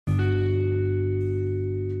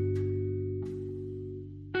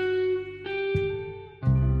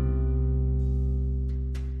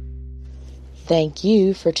Thank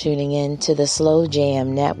you for tuning in to the Slow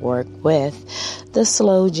Jam Network with the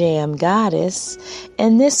Slow Jam Goddess.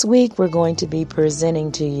 And this week we're going to be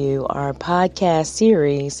presenting to you our podcast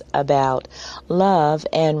series about love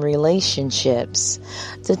and relationships.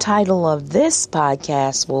 The title of this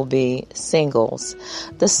podcast will be Singles.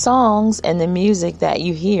 The songs and the music that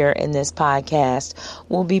you hear in this podcast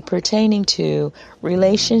will be pertaining to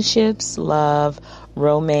relationships, love,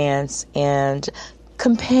 romance, and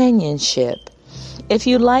companionship. If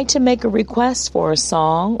you'd like to make a request for a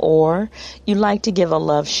song, or you'd like to give a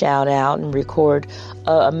love shout out and record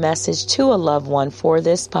a message to a loved one for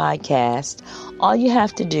this podcast, all you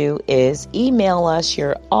have to do is email us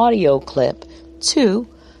your audio clip to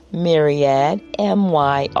Myriad,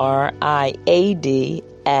 MYRIAD,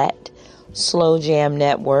 at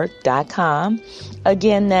slowjamnetwork.com.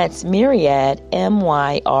 Again, that's Myriad,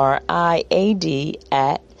 MYRIAD,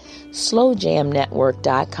 at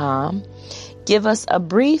slowjamnetwork.com. Give us a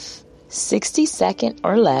brief 60-second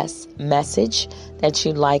or less message that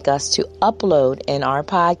you'd like us to upload in our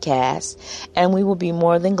podcast, and we will be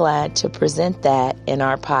more than glad to present that in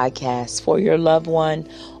our podcast for your loved one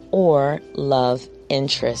or love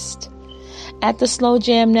interest. At the Slow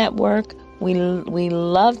Jam Network, we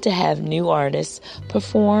love to have new artists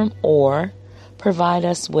perform or provide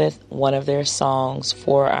us with one of their songs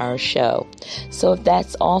for our show. So if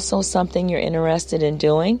that's also something you're interested in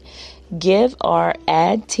doing, give our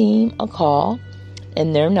ad team a call,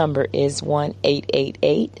 and their number is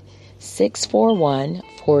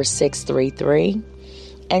 1-888-641-4633,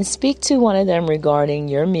 and speak to one of them regarding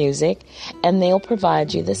your music, and they'll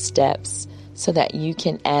provide you the steps so that you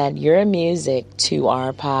can add your music to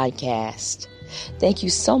our podcast. Thank you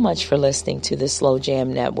so much for listening to the Slow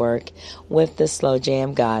Jam Network with the Slow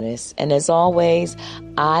Jam Goddess, and as always,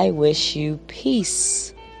 I wish you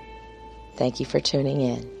peace. Thank you for tuning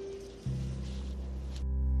in.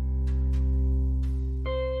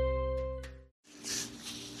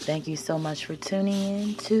 Thank you so much for tuning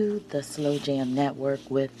in to the Slow Jam Network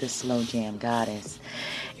with the Slow Jam Goddess.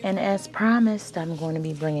 And as promised, I'm going to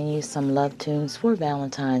be bringing you some love tunes for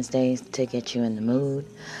Valentine's Day to get you in the mood.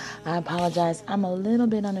 I apologize, I'm a little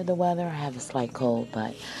bit under the weather. I have a slight cold,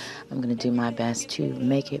 but I'm going to do my best to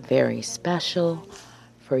make it very special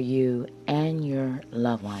for you and your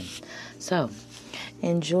loved one. So,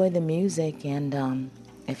 enjoy the music, and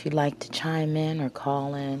if you'd like to chime in or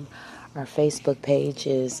call in, our Facebook page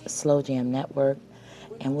is Slow Jam Network,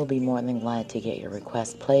 and we'll be more than glad to get your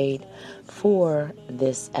request played for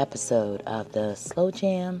this episode of the Slow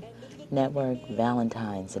Jam Network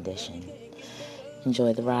Valentine's Edition.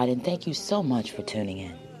 Enjoy the ride, and thank you so much for tuning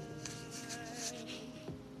in.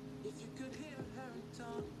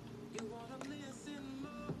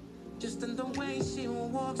 Just in the way she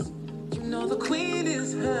walks, you know the queen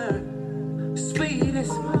is her.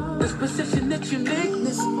 Sweetest, this position that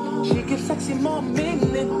uniqueness. She gives sexy more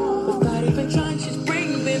meaning. Without even trying, she's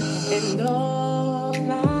breathing. And all I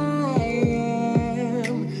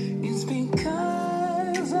am is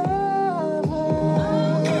because of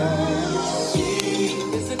her. She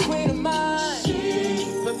is a queen of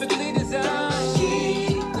mine, perfectly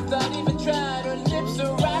designed. Without even trying, her lips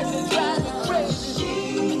are rising, drive me crazy. She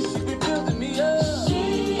be building me up,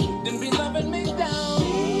 then be loving me down.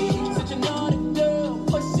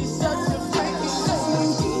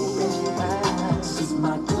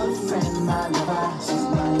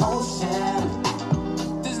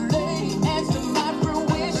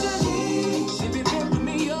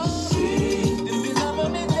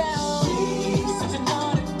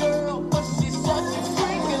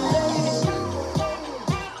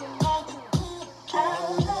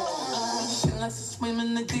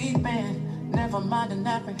 Mind and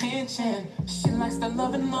apprehension. She likes the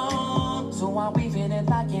love and long, so I weave in it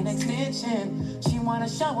like an extension. She wanna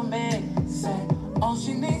shower me, say all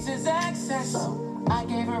she needs is access. I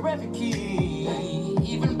gave her every key,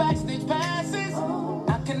 even backstage passes.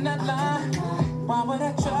 I cannot lie, why would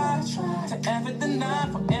I try to ever deny?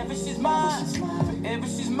 Forever she's mine, forever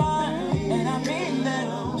she's mine, and I mean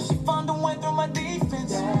that. She found a way through my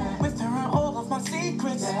defense, with her and all of my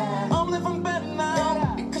secrets. I'm living better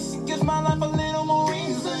now, because she gives my life a little more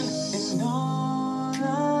reason. And all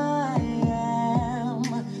I am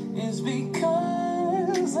is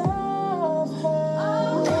because of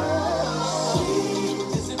her.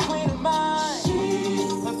 She's a queen of mine,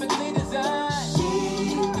 perfectly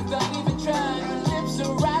designed. Without even trying, her lips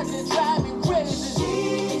are rising, drive me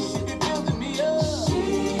crazy. She be building me up,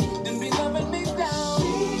 then be loving me down.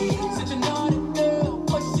 Such a naughty girl,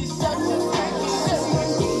 but she's such a freaky girl.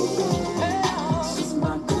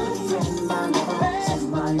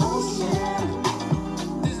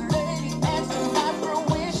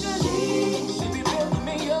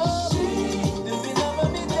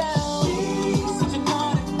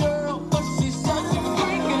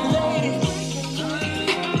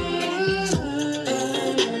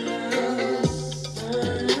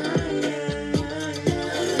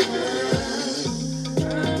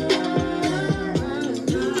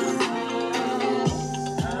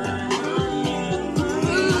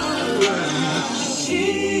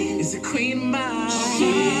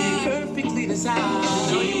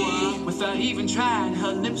 even tried.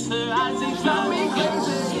 Her lips, her eyes, they drive me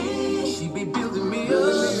crazy. She be building me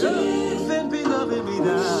up, then be loving me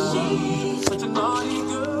down. Such a naughty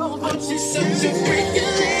girl, but she's such a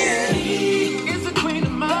freaking lady. Is a queen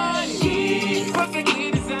of mine,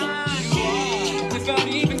 perfectly designed. Without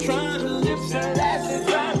even trying, her lips, her eyes, they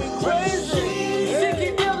drive me crazy. She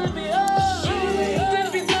keep building me up,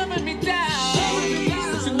 then be loving me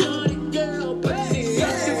down. Such a naughty girl, but she's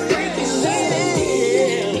such a freaking lady.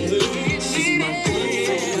 She's my good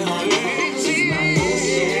friend, my love. She's my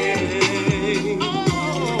ocean. Oh,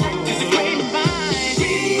 she's a queen of mine.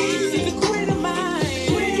 She's a queen of mine.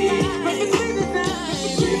 Perfectly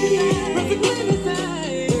designed. Perfectly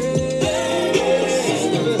designed.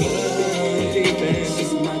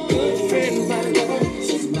 She's my good friend, my love.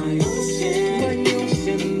 She's my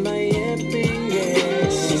ocean, my everything, yeah.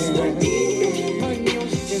 She's my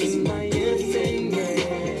ocean, my everything, yeah.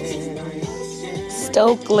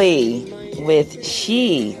 Stokely with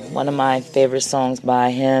She, one of my favorite songs by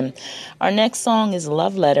him. Our next song is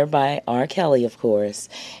Love Letter by R. Kelly, of course.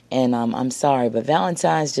 And I'm sorry, but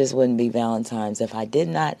Valentine's just wouldn't be Valentine's if I did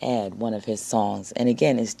not add one of his songs. And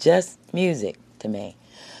again, it's just music to me.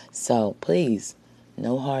 So please,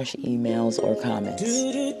 no harsh emails or comments.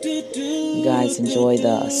 You guys enjoy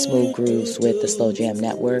the smooth grooves with the Slow Jam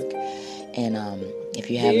Network. And if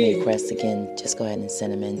you have any requests, again, just go ahead and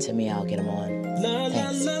send them in to me. I'll get them on.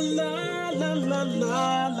 Thanks.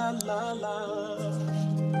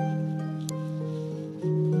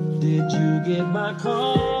 Did you get my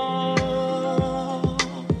call?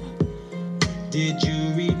 Did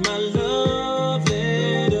you read my love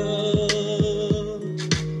letter?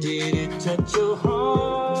 Did it touch your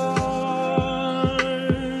heart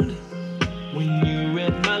when you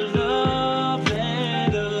read my love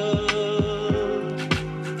letter?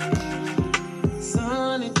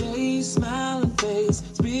 Sunny days, smiling face,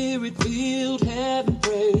 spirit-filled heaven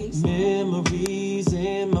praise. Memories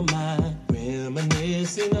in my mind,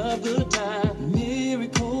 reminiscing of good time.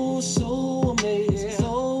 Miracles so amazing,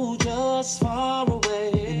 so just far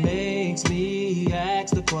away. It makes me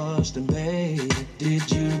ask the question, babe,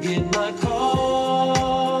 did you get my call?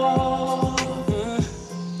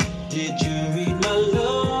 Did you read my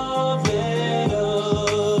love letter?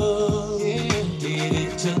 Yeah. Did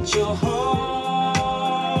it touch your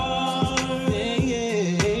heart?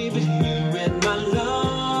 Yeah. When you read my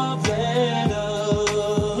love letter.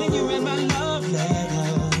 When you read my love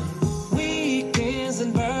letter. Weekends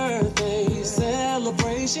and birthdays,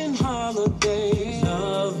 celebration holidays.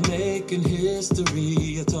 Love making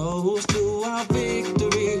history, a toast to our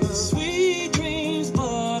victory. Sweet dreams,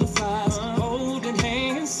 butterflies, holding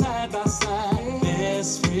hands side by side.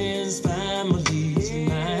 Best friends, families,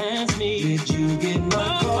 reminds me. Did you get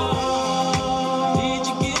my call? Did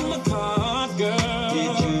you get my card, girl?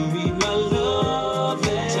 Did you read my love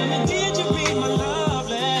letter? Tell me, did you read my love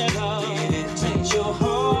letter? Did it touch your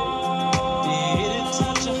heart? Did it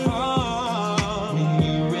touch your heart? When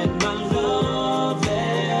you read my love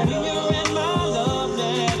letter? When you read my love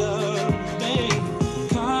letter, babe.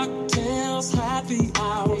 Cocktails, happy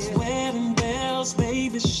hours, wedding bells,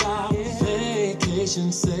 baby showers,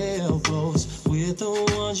 vacation sailboats with the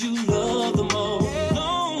ones you love the most.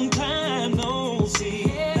 Long time no see,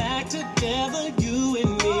 back together you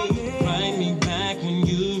and me. Write me back when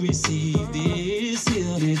you receive this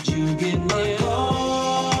here. Did you get my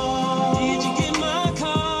call? Did you get my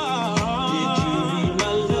call? Did you read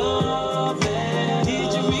my love letter?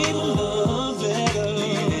 Did you read my love letter?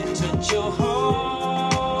 Did it touch your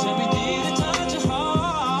heart? Tell me, did it touch your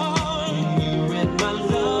heart? When you read my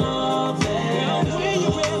love letter. When you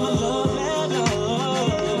read my love letter.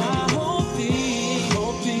 I hope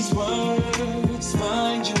these words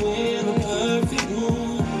find you in a perfect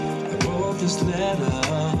mood. I wrote this letter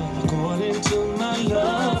according to my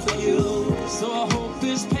love for you.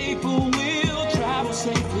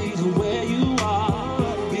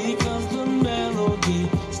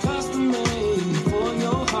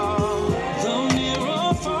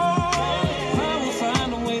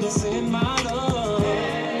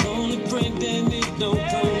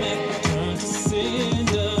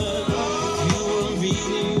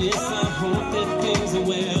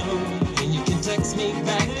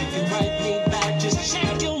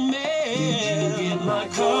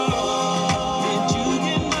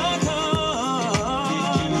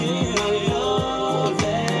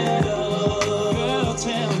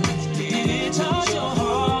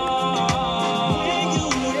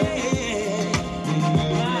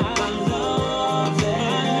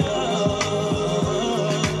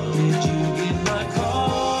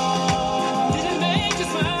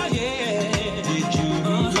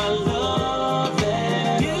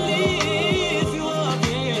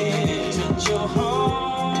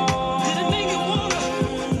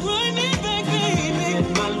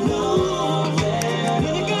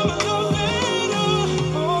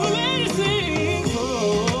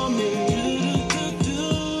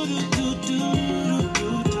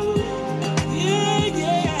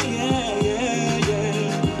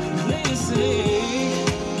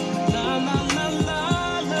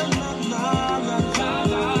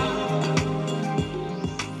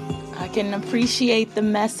 appreciate the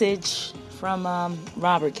message from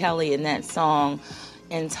Robert Kelly in that song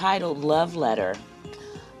entitled Love Letter.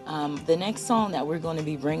 The next song that we're going to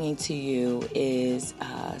be bringing to you is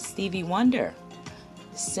Stevie Wonder,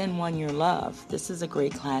 Send One Your Love. This is a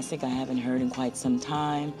great classic I haven't heard in quite some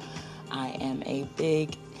time. I am a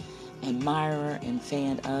big admirer and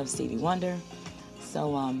fan of Stevie Wonder.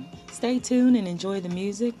 So stay tuned and enjoy the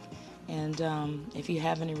music. And if you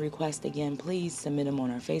have any requests, again, please submit them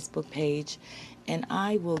on our Facebook page, and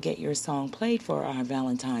I will get your song played for our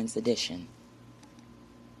Valentine's edition.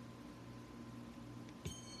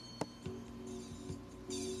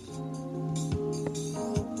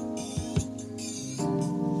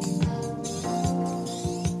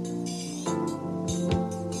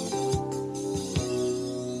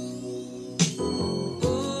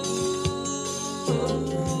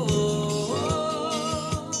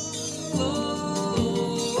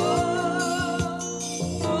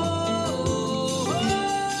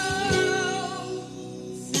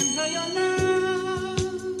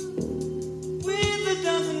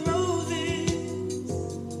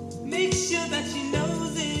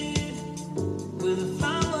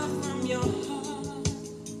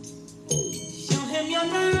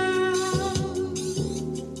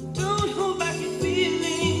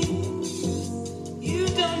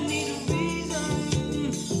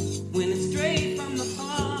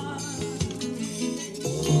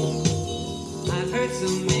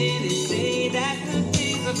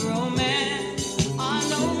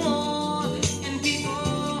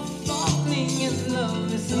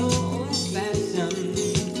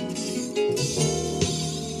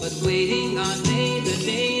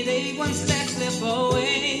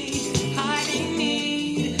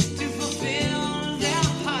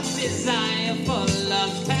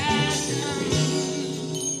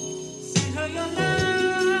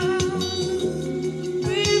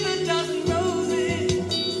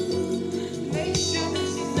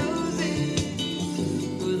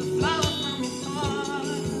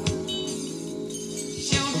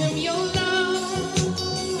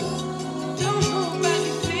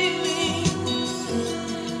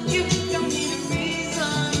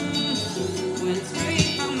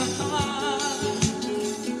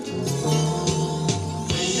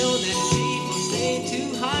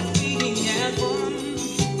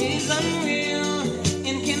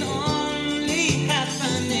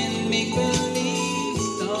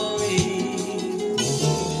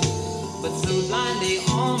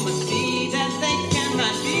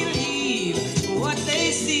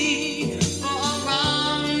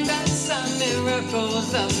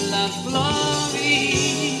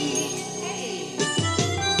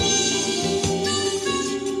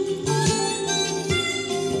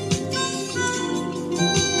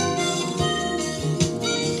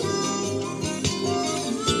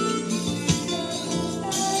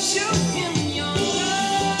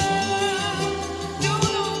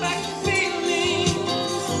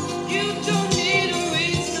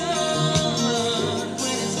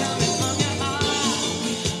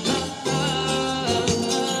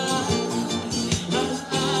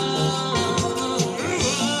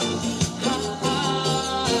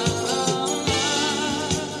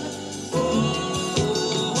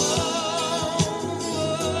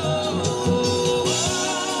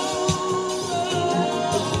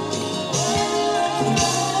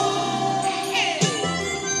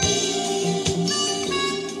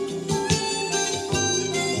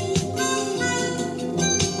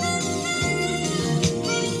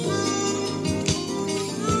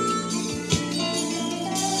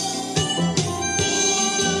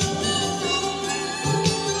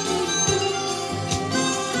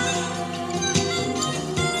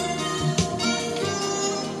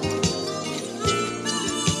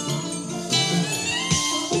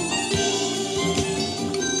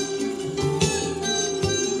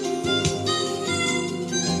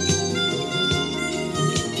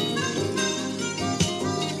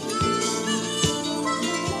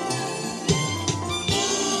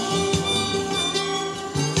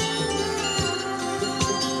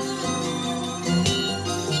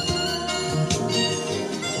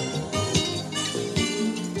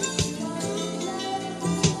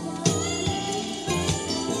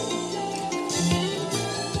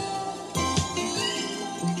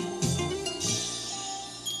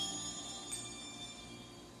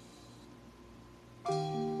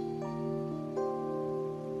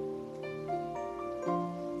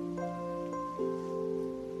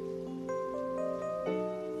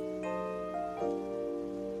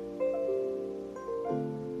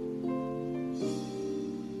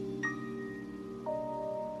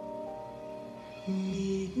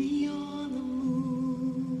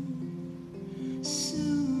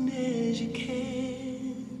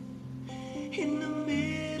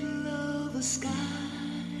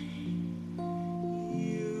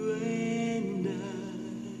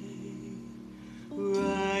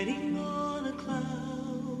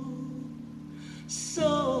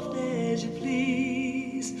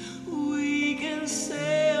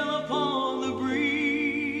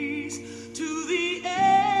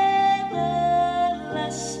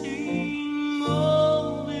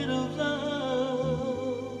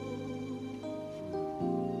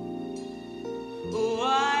 Oh,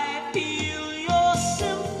 I feel your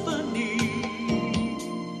symphony,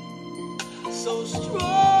 so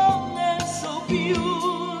strong and so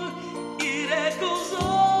pure, it echoes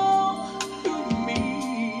all through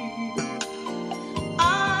me.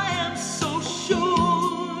 I am so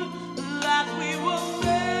sure that we were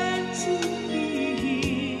meant to be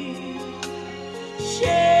here,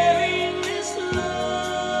 sharing this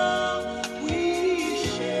love we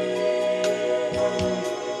share.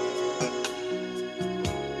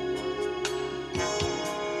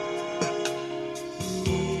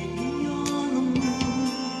 Maybe on the moon,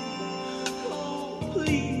 oh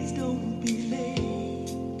please don't be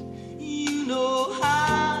late. You know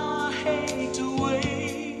how I hate to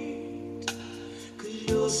wait, 'cause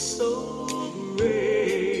you're so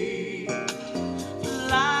great.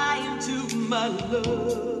 Fly into my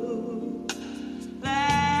love,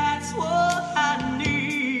 that's what I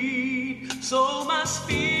need, so my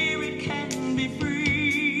spirit can be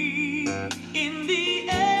free in the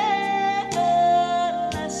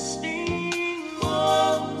everlasting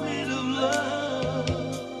moment of love.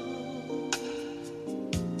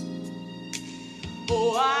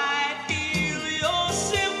 Oh, I feel your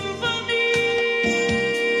symphony,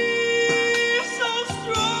 so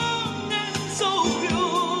strong and so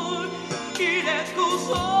pure, it echoes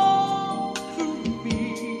all through me.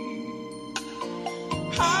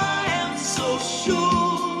 I am so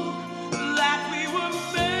sure that we were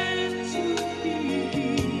meant to be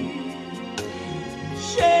here,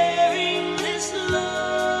 sharing this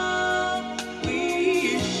love we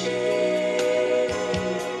share.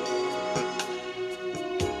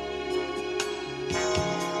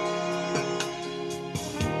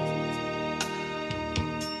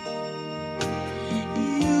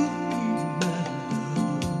 You be my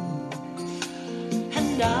love,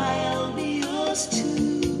 and I'll be yours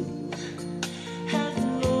too, as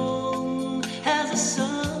long as the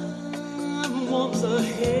sun warms the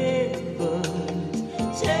heavens.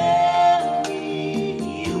 Tell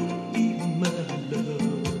me you'll be my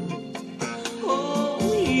love. Oh,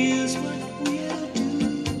 here's what we'll do.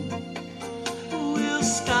 We'll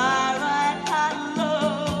skyride our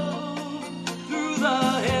love through the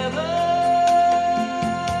heavens.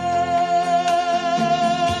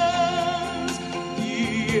 The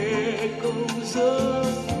echoes of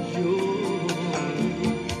joy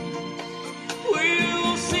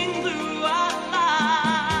we'll sing through our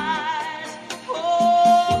lives.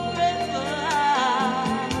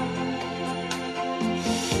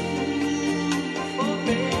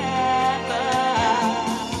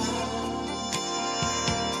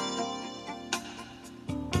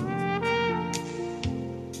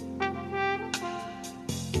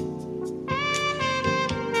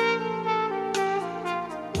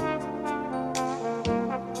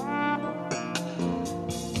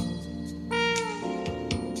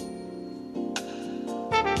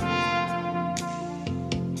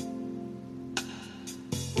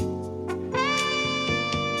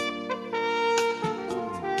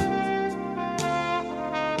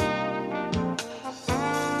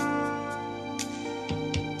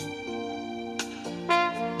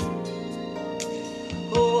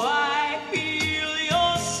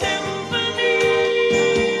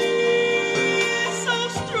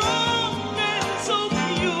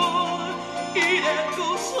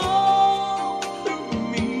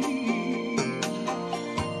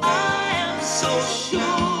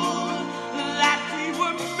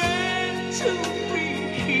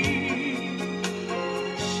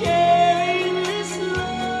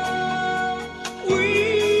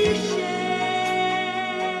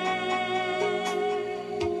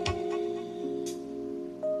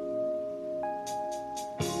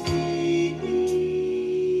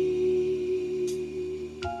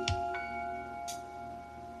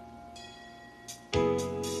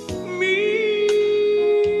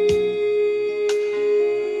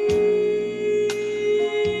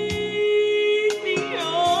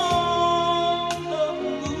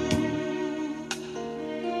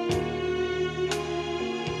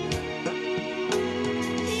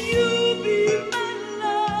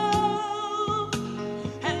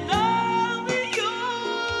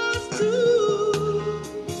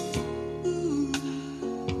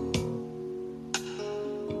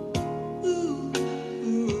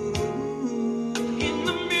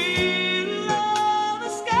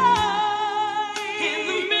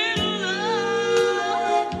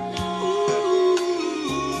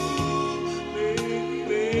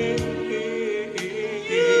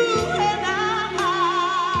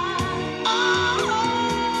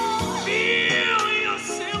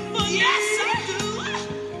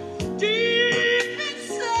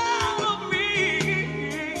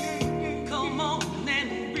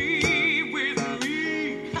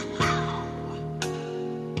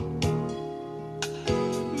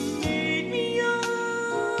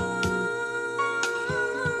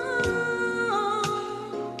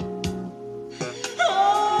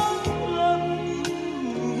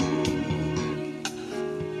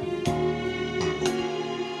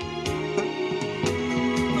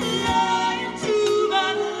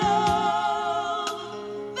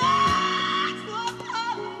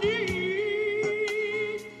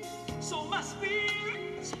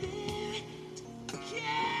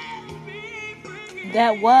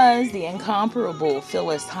 That was the incomparable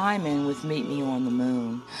Phyllis Hyman with Meet Me on the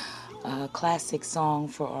Moon. A classic song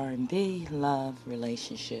for R&B, love,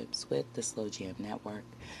 relationships with the Slow Jam Network.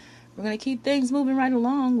 We're going to keep things moving right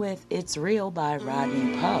along with It's Real by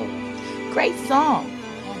Rodney Poe. Great song.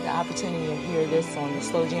 I had the opportunity to hear this on the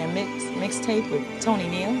Slow Jam mixtape with Tony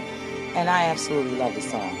Neal, and I absolutely love the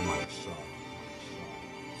song.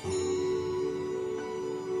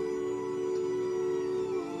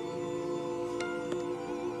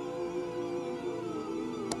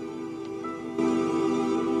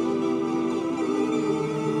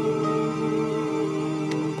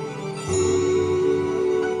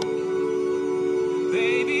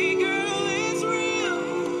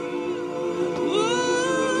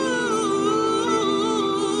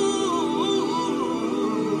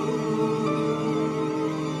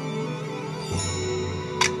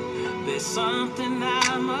 Something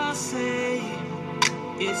I must say.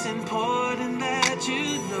 It's important that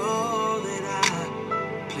you know that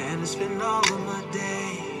I plan to spend all of my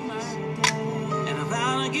days, and I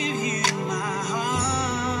vow to give you my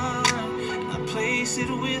heart, and I place it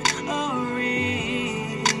with a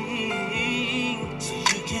ring, so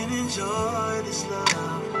you can enjoy this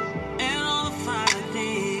love and all the fine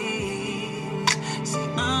things. See,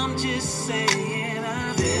 I'm just saying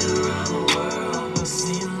I've been around the world, I've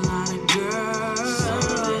seen a lot of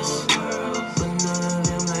girls, but none of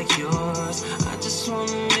them like yours. I just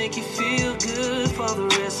wanna make you feel good for the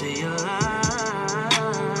rest of your life.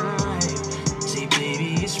 See,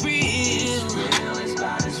 baby, it's real. It's real, it's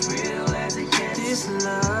about as real as it gets. This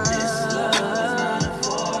love is not a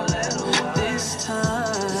four-letter word. This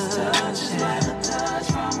touch is like a touch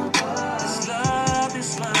from above. This love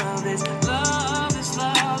is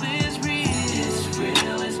real. It's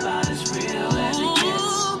real, it's about as real as it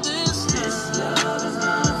gets. This love is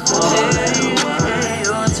not a four-letter word.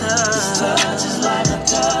 Your touch is like a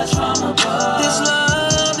touch from above. This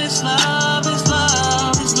love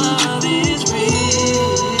is real.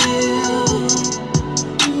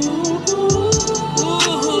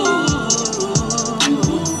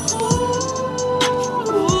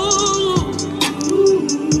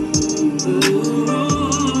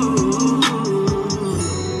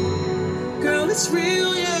 Girl, it's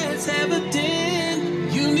real, yeah, it's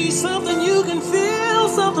evident. You need something you can feel,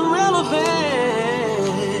 something relevant.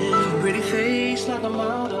 Pretty face like a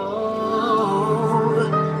model.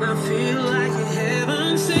 I feel like you're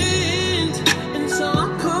heaven sent. And so I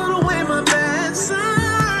put away my bad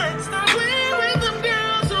side. Stop playing with them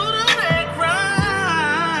girls who don't act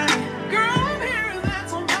right. Girl, I'm here,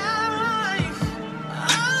 that's on my life.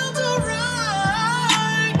 I'll do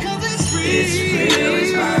right, 'cause it's real. It's real,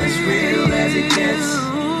 it's about as real as it gets.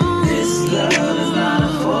 This love is not a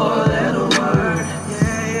four-letter word.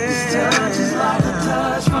 This touch is like a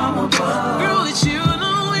touch from above. Girl, it's you and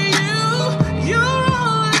only you. You're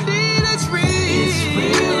all I need. It's real. It's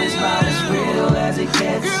real. It's about as real as it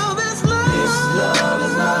gets. Girl, this love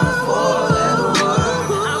is not a four-letter word.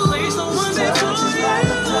 I place the one that touch is like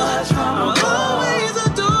a touch from above. I'll always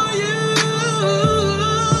adore you.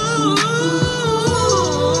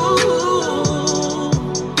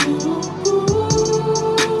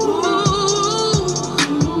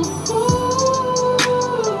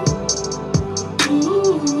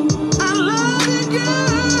 I love you, girl.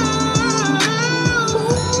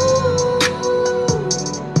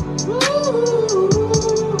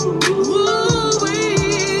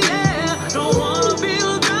 Yeah. Don't wanna be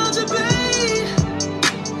without you, babe.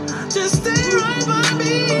 Just stay right by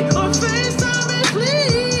me or FaceTime me,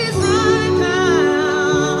 please, right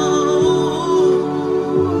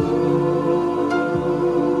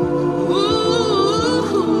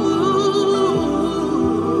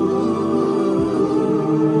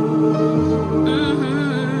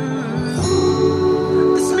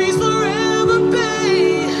This means forever,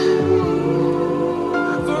 babe.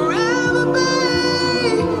 Forever,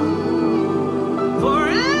 babe.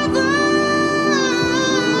 Forever.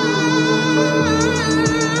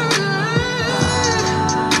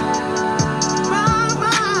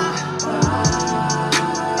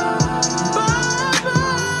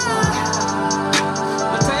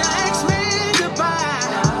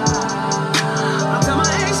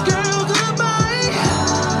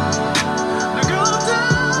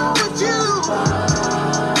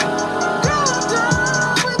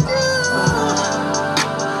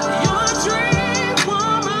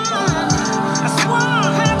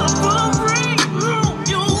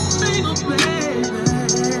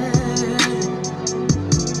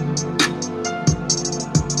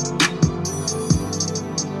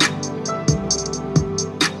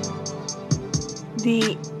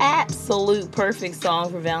 The absolute perfect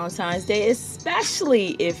song for Valentine's Day, especially especially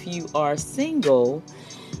if you are single.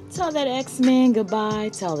 Tell that ex-man goodbye.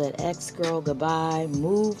 Tell that ex-girl goodbye.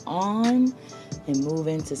 Move on and move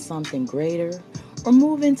into something greater or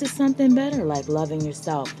move into something better, like loving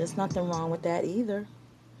yourself. There's nothing wrong with that either.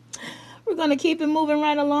 We're going to keep it moving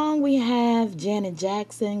right along. We have Janet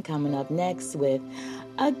Jackson coming up next with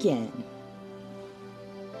Again.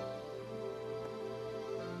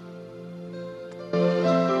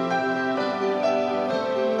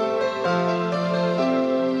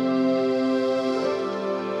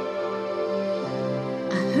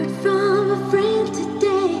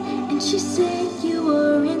 She said you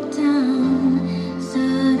were in town.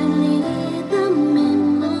 Suddenly the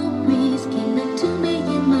memories came back to me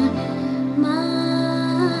in my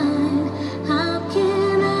mind. How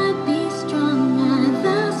can I be strong? I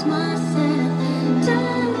lost myself.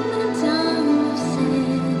 Time and time I've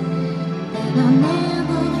said that I'll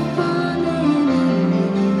never fall in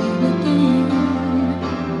love again.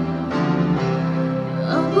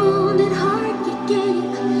 A wounded heart you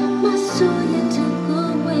gave, my soul you took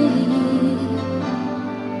away.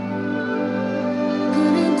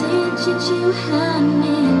 Did you had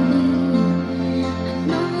me? I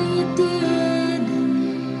know you did.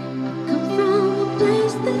 Come from a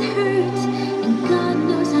place that hurts, and God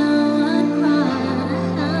knows how I cried.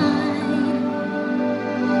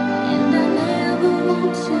 And I never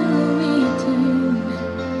want to return,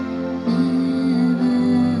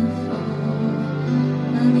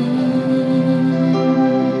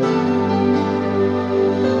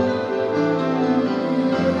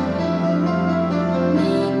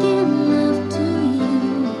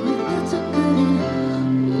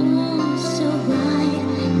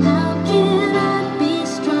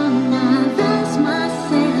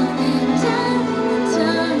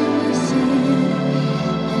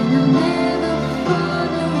 never fall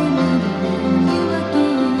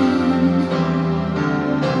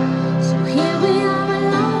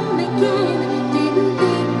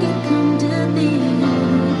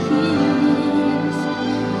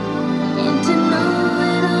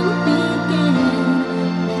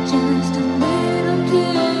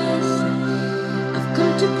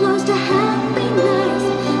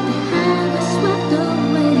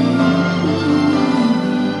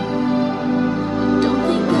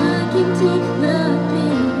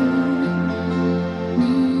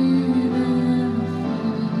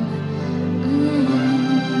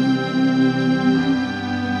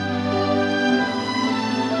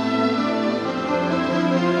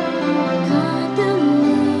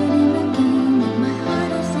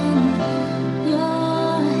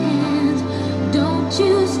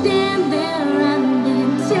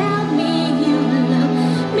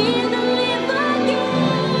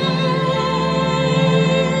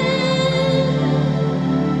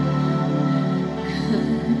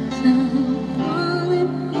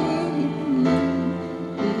again.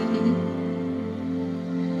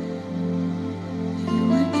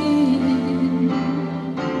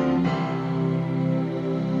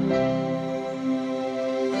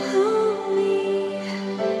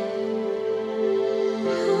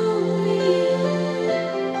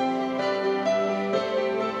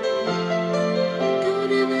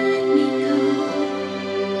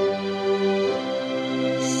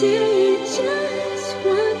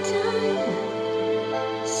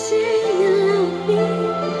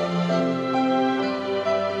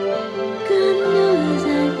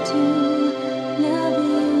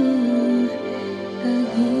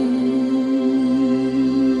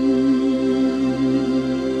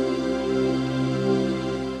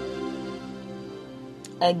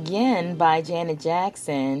 Again by Janet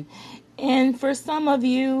Jackson. And for some of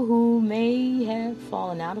you who may have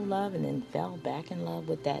fallen out of love and then fell back in love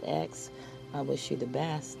with that ex, I wish you the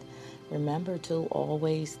best. Remember to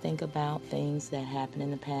always think about things that happened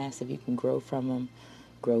in the past. If you can grow from them,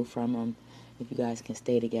 grow from them. If you guys can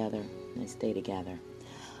stay together, then stay together.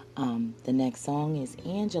 The next song is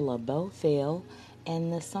Angela Bofill,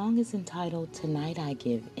 and the song is entitled Tonight I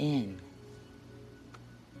Give In.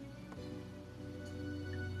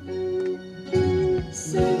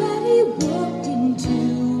 Somebody walked into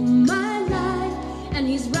my life, and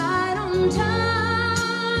he's right on time.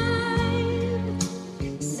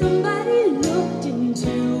 Somebody looked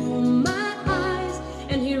into my eyes,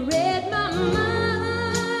 and he read my mind.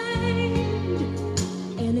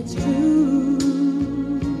 And it's true,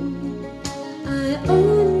 I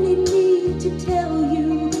only need to tell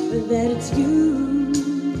you that it's you.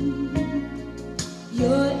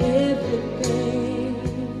 You're everything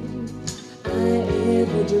I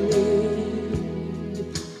ever dreamed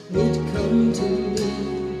would come to me.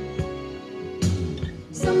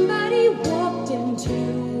 Somebody walked into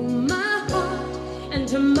my heart,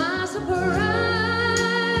 to my surprise,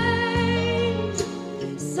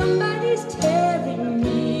 somebody's tearing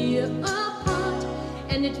me apart,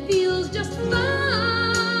 and it feels just fine.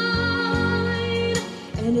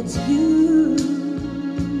 And it's you.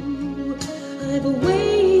 I've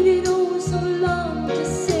waited oh so long to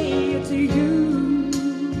say it to you.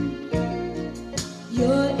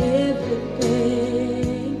 You're everything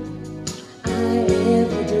I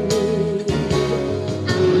ever dreamed.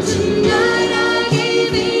 And tonight I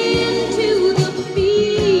gave in to the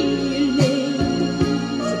feelings.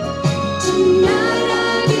 Tonight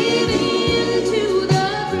I gave in to the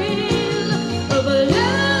thrill of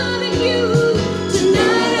loving you.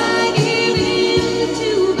 Tonight I gave in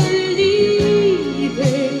to believing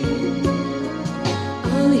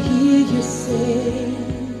I'll hear you say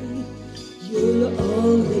you'll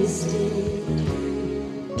always stay.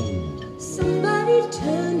 Somebody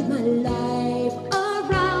turned my life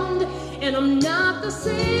around, and I'm not the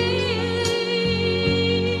same.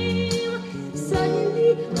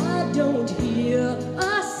 Suddenly I don't hear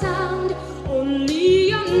a sound, only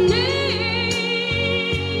your name.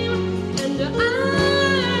 And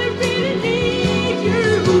I really need you.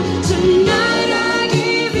 Tonight I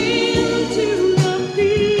give in to the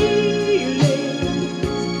feeling.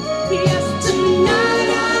 Yes, tonight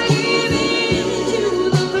I give in to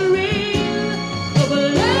the thrill of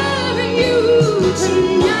loving you.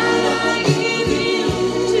 Tonight I give in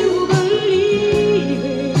to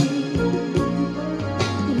believing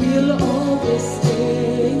we'll always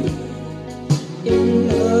stay in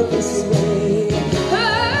love this way. Oh,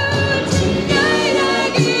 tonight I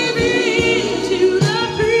give in to the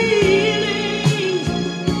feelings.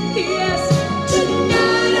 Yes,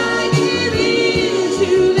 tonight I give in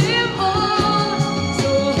to them all. So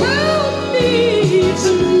help me.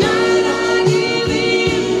 Tonight I give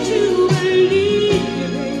in to believing,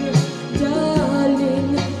 darling,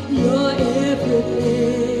 you're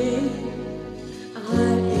everything I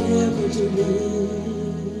ever dreamed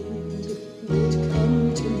would come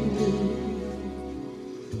to me.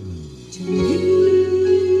 To me.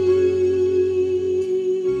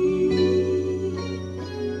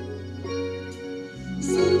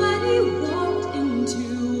 Somebody walked into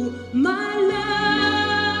my life.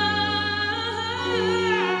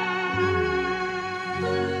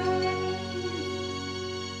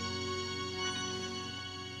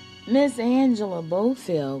 Miss Angela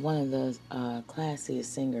Bofield, one of the classiest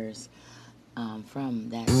singers from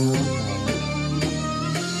that song.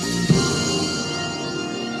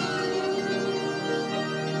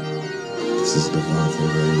 This is Devontae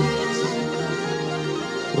Ray.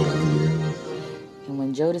 Whatever you want. And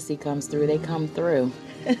when Jodeci comes through, they come through.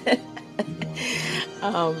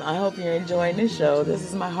 I hope you're enjoying the show. This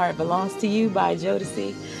is My Heart Belongs to You by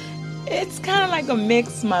Jodeci. It's kind of like a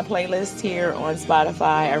mix, my playlist here on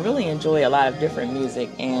Spotify. I really enjoy a lot of different music,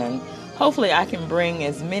 and hopefully I can bring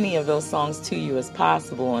as many of those songs to you as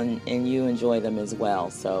possible, and you enjoy them as well.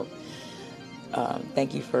 So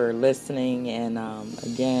thank you for listening, and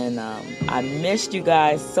again, I missed you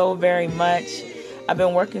guys so very much. I've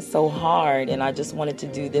been working so hard, and I just wanted to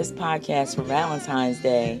do this podcast for Valentine's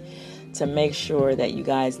Day to make sure that you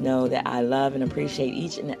guys know that I love and appreciate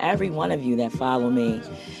each and every one of you that follow me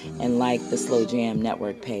and like the Slow Jam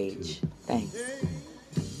Network page. Thanks.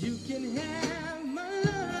 You can have my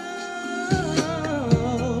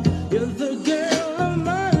love. You're the girl of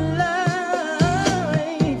my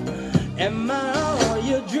life. Am I all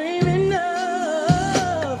you're dreaming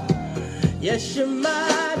of? Yes, you're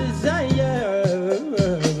my desire.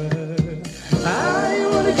 I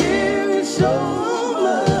want to give you so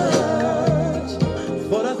much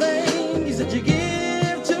for the things that you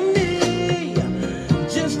give to me.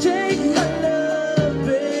 Just take my love,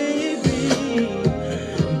 baby,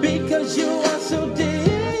 because you are so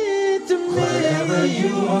dear to me. Whatever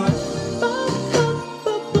you want,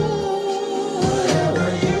 whatever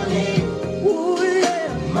you need, ooh, yeah.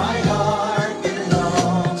 My heart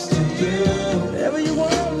belongs to you. Whatever you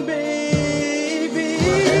want, baby,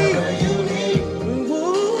 whatever you need,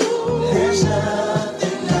 ooh, there's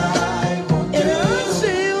nothing I won't do. And I'll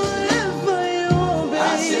say whatever you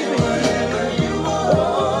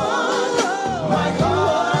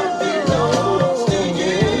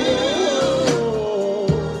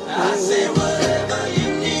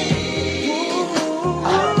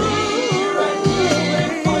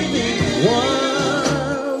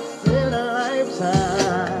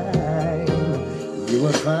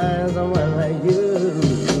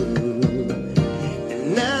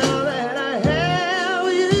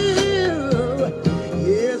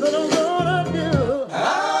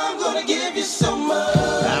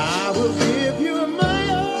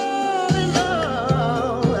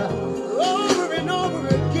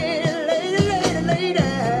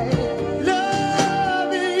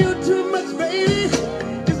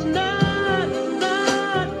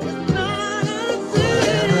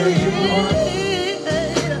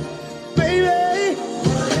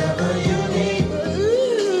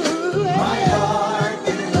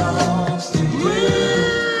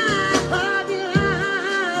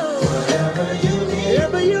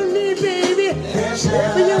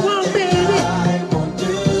Whatever you want, baby. I won't do.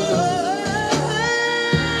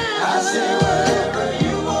 I say whatever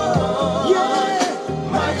you want.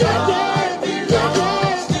 Yeah. My heart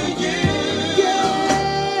belongs to you.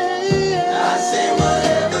 Yeah. I say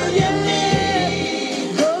whatever you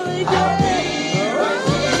need. I'll be right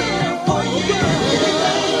here for you.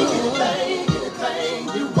 Anything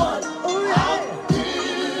you want, I'll do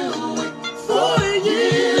it for you.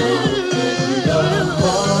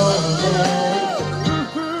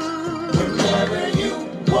 Whenever you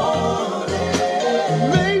want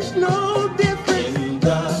it. Makes no difference In the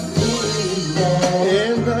evening.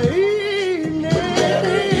 in the evening.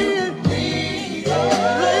 Whenever you need it.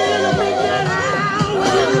 Late in the midnight hour.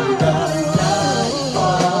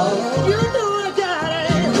 You know I got it.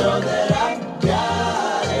 Know that I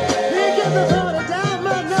got it. Pick up the phone and dial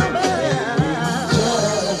my number.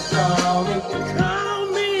 Just call me. Call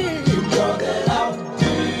me. You know that I'll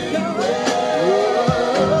do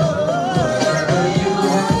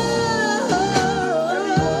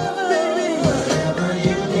whatever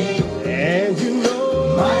you need. And you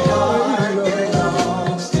know My heart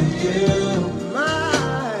belongs to you. my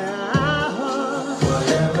heart.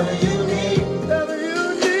 Whatever you need, Whatever you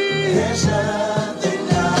need. there's nothing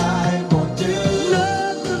I won't do.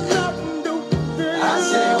 Nothing do. I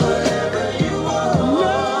say whatever you want.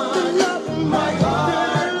 Nothing. My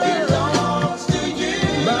heart belongs to you.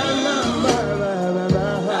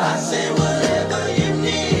 I say whatever you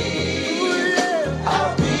need.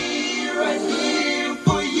 I'll be right here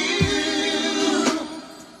for you.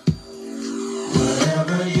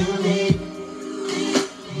 Whatever you need,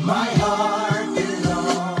 my heart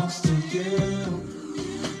belongs to you.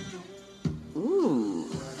 Ooh.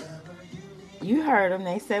 You heard them.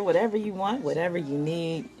 They said whatever you want, whatever you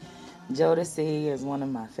need. Jodeci is one of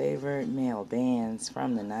my favorite male bands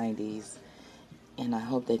from the 90s. And I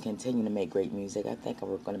hope they continue to make great music. I think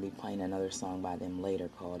we're going to be playing another song by them later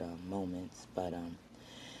called Moments. But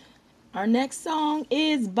our next song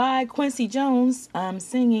is by Quincy Jones.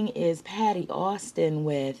 Singing is Patty Austin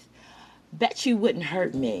with Bet You Wouldn't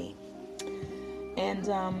Hurt Me. And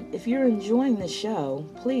if you're enjoying the show,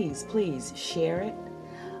 please share it.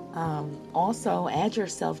 Also, add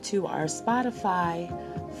yourself to our Spotify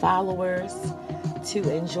followers to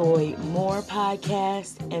enjoy more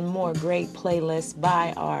podcasts and more great playlists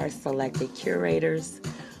by our selected curators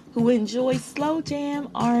who enjoy slow jam,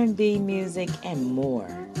 R&B music, and more.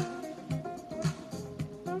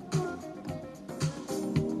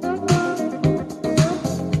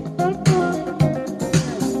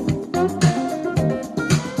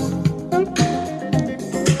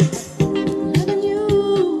 Loving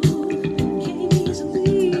you came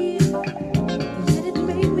easily, yet it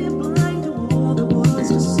made me blind to all there was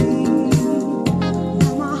to see.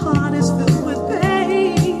 Now my heart is filled with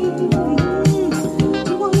pain.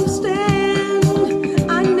 To understand,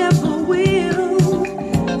 I never will.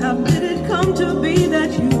 How did it come to be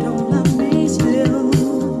that you don't love me still?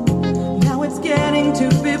 Now it's getting to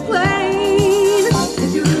be plain.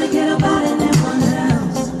 If you really care about anyone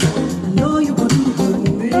else, I know you wouldn't hurt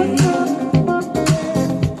me.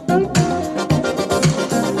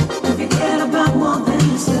 If you cared about more than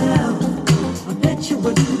yourself, I bet you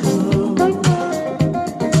wouldn't go.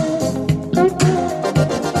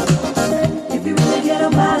 If you really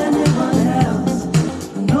cared about anyone else,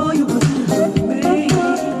 I know you wouldn't hurt me.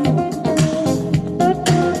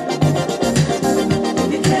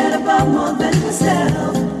 If you cared about more than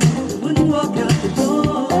yourself, you wouldn't walk out the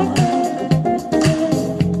door.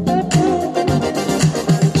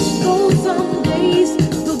 Though some days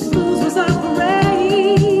the blues was our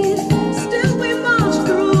parade, still we marched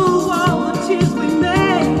through all the tears we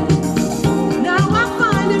made. Now I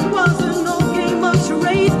find it wasn't no game of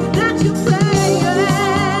charades that you played.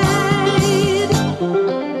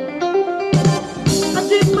 I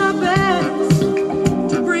did my best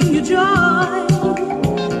to bring you joy.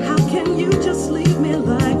 How can you just leave me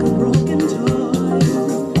like a broken toy?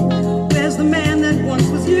 There's the man that once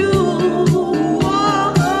was you.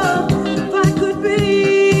 Oh, if I could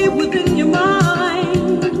be within your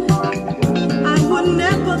mind, I would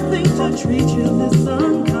never think to treat you this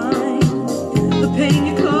unkind. The pain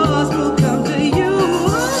you caused will come to you.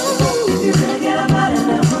 If you really care about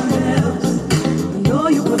anyone else, I know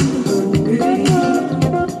you wouldn't hurt me.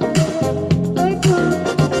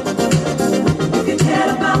 If you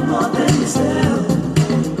cared about more than yourself,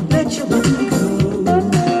 I bet you wouldn't go.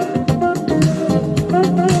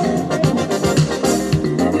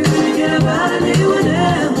 If you really care about anyone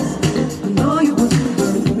else, I know you wouldn't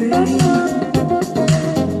hurt me.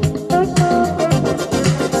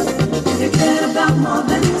 If you cared about more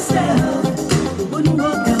than yourself, you wouldn't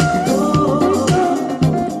walk out the door.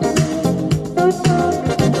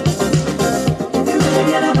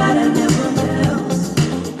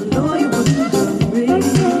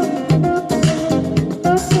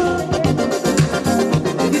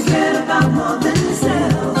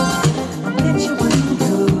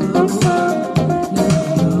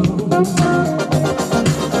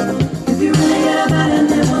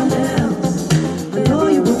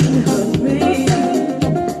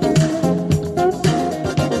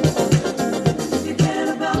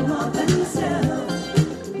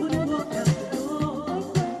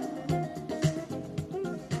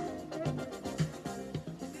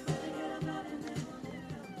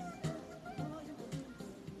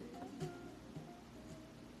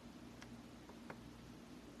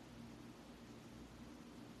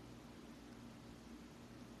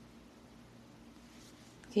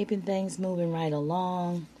 Keeping things moving right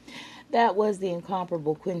along. That was the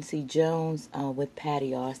incomparable Quincy Jones with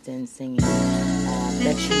Patty Austin singing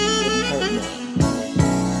Bet You Wouldn't Hurt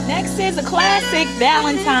Me. Next is a classic,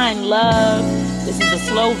 Valentine Love. This is a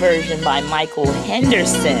slow version by Michael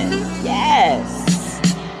Henderson. Yes.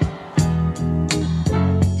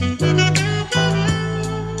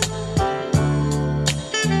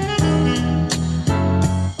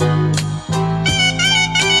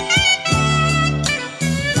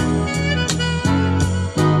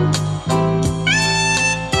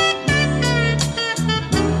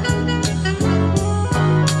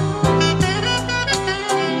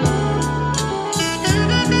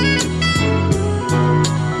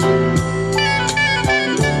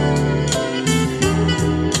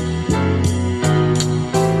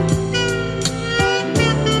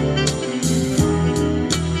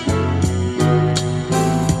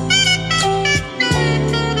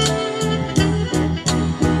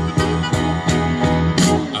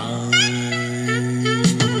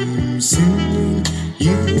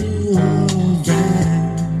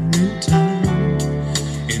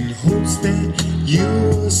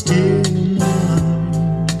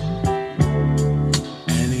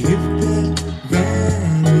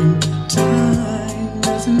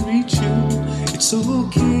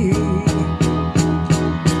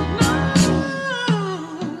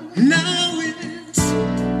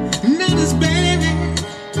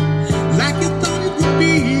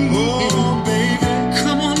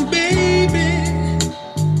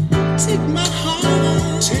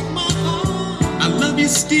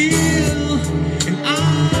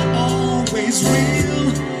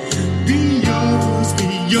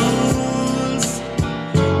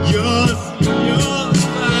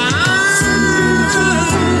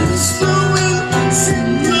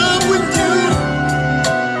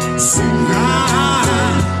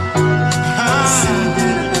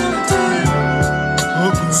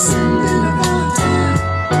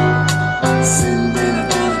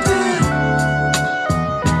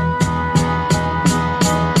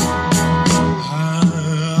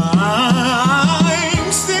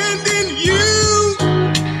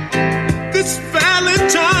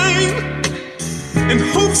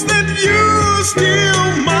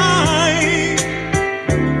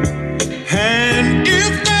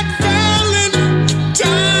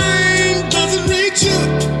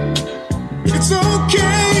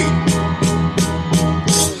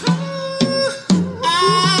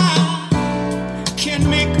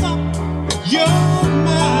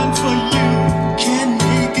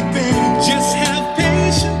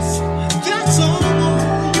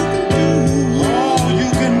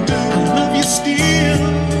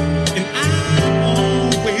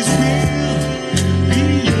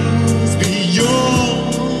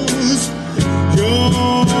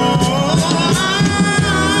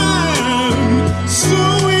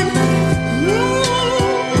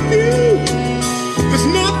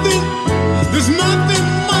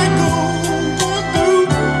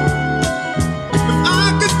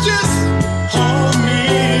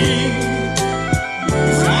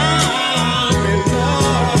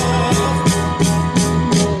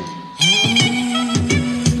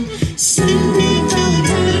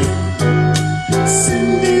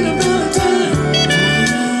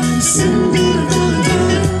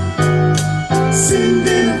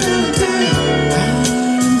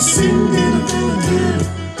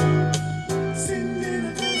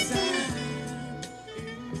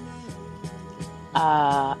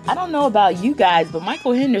 I don't know about you guys, but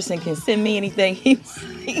Michael Henderson can send me anything he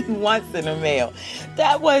wants in the mail.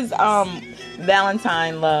 That was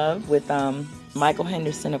Valentine Love with Michael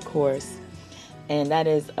Henderson, of course. And that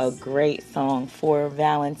is a great song for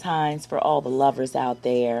Valentine's, for all the lovers out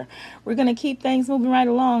there. We're going to keep things moving right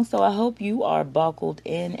along, so I hope you are buckled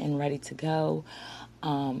in and ready to go.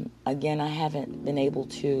 Again, I haven't been able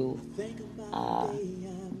to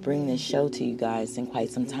bring this show to you guys in quite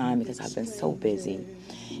some time because I've been so busy.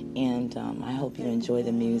 And I hope you enjoy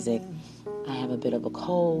the music. I have a bit of a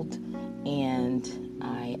cold, and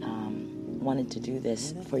I wanted to do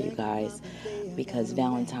this for you guys because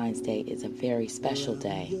Valentine's Day is a very special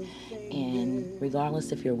day. And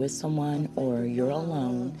regardless if you're with someone or you're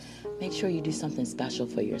alone, make sure you do something special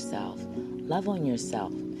for yourself. Love on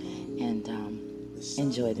yourself, and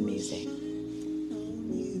enjoy the music.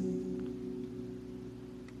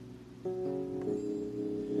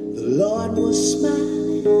 The Lord was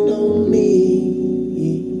smiling on me,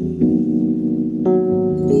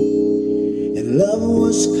 and love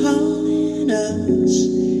was calling us.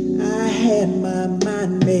 I had my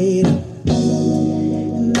mind made up,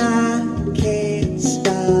 and I can't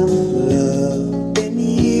stop loving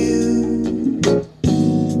you.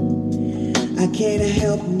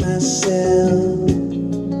 myself,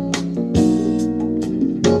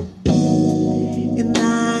 and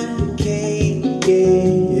I can't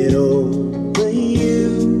get over you.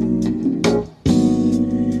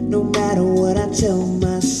 No matter what I tell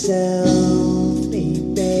myself,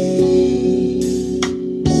 baby.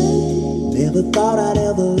 Never thought I'd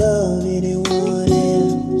ever love anyone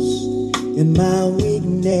else. In my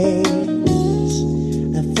weakness,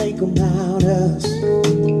 I think about us.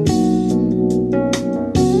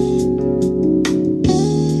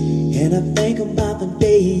 And I think about the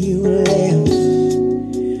day you left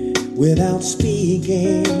without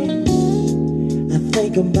speaking. I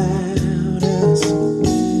think about us.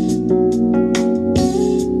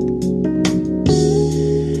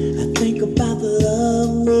 I think about the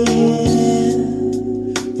love we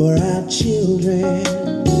have for our children.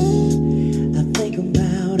 I think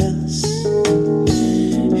about us.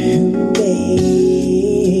 Ooh,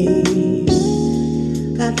 babe.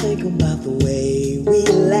 I think about the way we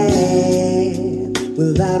laugh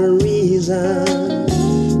without a reason.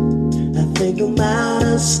 I think about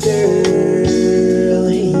us, girl,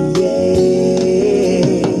 yeah.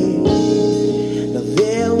 Now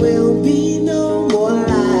there will be no more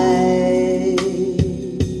lies.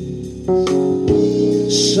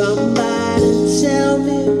 Somebody tell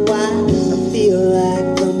me why I feel like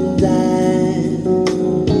I'm dying.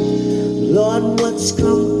 Lord, what's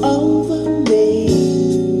come over me?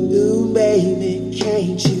 Ooh, baby,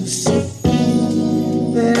 can't you see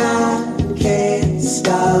that I can't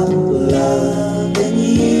stop loving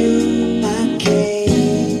you? I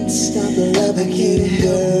can't stop loving you,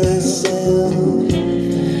 girl.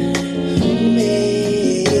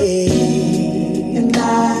 And I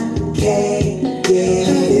can't get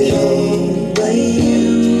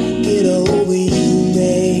over you,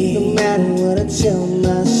 babe. No matter what I tell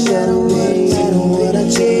myself, no matter what I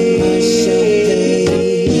tell myself,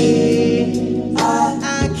 babe, I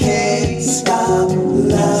can't stop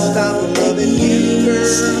loving you, girl.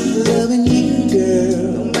 Stop loving you,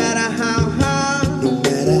 girl. No matter how hard, no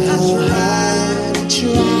matter how hard I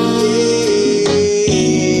try,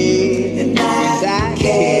 and I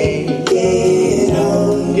can't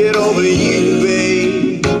get over you,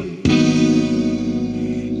 babe.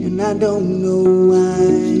 And I don't know why.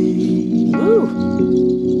 Woo.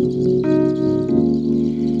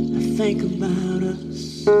 I think about us.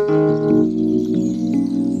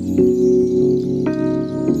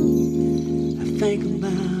 I think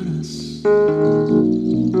about us.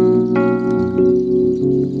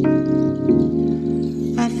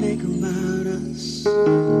 I think about us.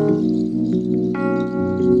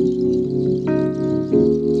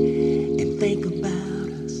 And think about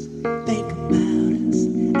us. Think about us.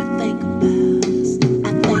 I think about us. I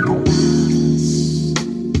think about us.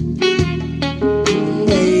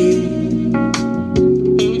 Hey,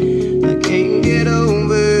 I can't get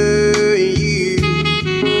over you.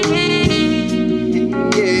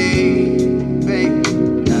 Yeah, baby.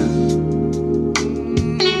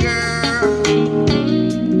 Girl,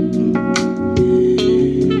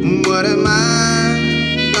 what am I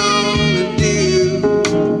gonna do,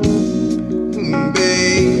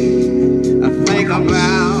 babe? I think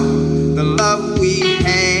about the love we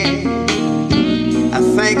had. I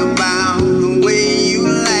think about the way you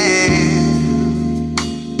laugh,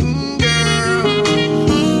 girl.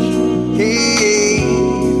 Hey,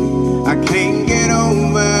 I can't get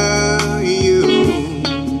over you.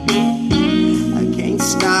 I can't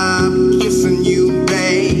stop kissing you,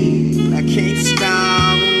 babe. I can't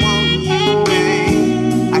stop wanting you,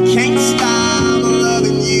 babe. I can't stop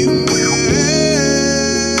loving you, girl.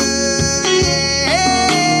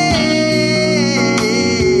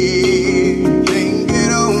 Can't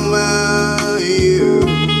get over you.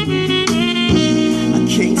 I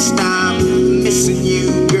can't stop missing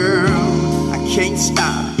you, girl. I can't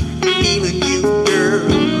stop feeling you,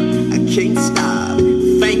 girl. I can't stop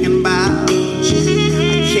thinking about you.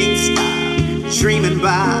 I can't stop dreaming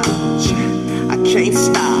about you. I can't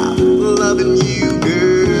stop loving you, girl.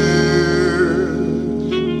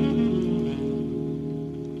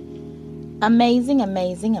 Amazing,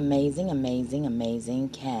 amazing, amazing, amazing, amazing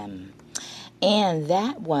Kim. And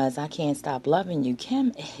that was I Can't Stop Loving You.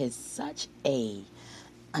 Kim is such an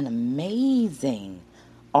amazing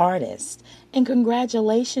artist. And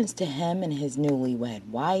congratulations to him and his newlywed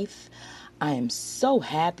wife. I am so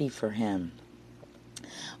happy for him.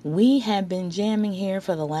 We have been jamming here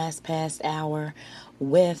for the past hour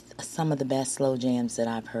with some of the best slow jams that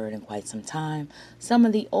I've heard in quite some time. Some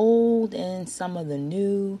of the old and some of the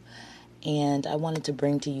new. And I wanted to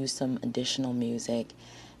bring to you some additional music.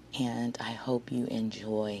 And I hope you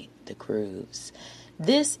enjoy the grooves.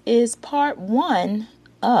 This is part 1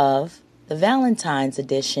 of the Valentine's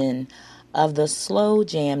edition of the Slow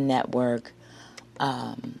Jam Network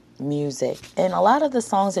music. And a lot of the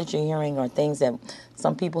songs that you're hearing are things that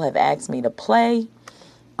some people have asked me to play.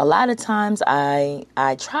 A lot of times I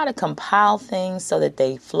try to compile things so that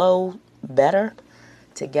they flow better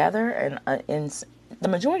together, and the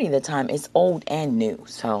majority of the time it's old and new.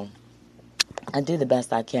 So I do the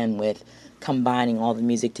best I can with combining all the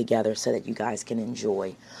music together so that you guys can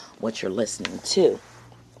enjoy what you're listening to.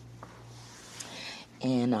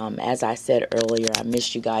 And as I said earlier, I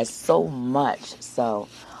missed you guys so much. So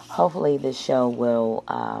hopefully this show will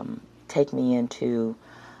take me into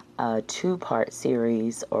a 2-part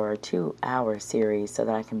series or a 2-hour series so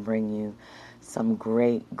that I can bring you some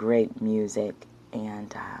great music.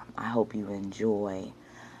 And I hope you enjoy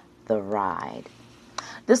the ride.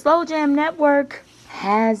 The Slow Jam Network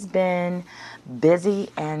has been busy,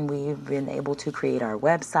 and we've been able to create our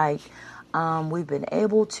website. We've been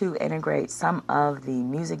able to integrate some of the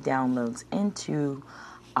music downloads into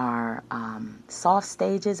our soft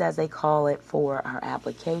stages, as they call it, for our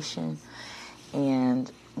application.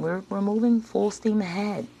 And we're moving full steam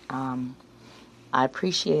ahead. I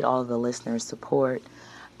appreciate all of the listeners' support.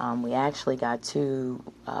 We actually got to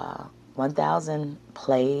 1,000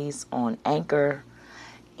 plays on Anchor,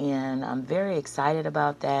 and I'm very excited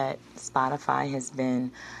about that. Spotify has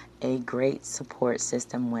been a great support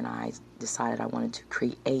system when I decided I wanted to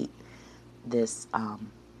create this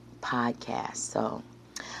podcast. So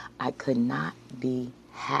I could not be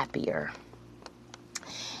happier.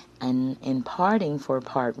 And in parting for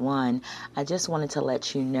part 1, I just wanted to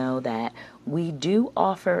let you know that we do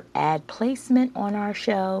offer ad placement on our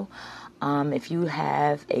show. If you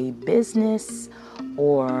have a business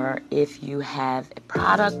or if you have a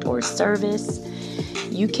product or service,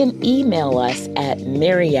 you can email us at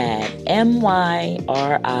Myriad, MYRIAD,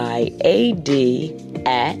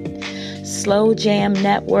 at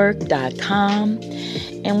slowjamnetwork.com,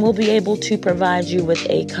 and we'll be able to provide you with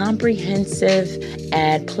a comprehensive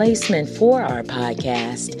ad placement for our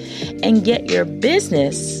podcast and get your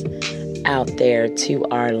business out there to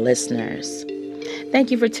our listeners.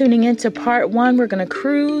 Thank you for tuning in to part 1. We're going to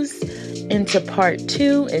cruise into part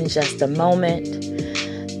 2 in just a moment,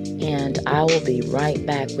 and I will be right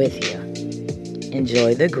back with you.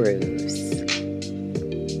 Enjoy the grooves.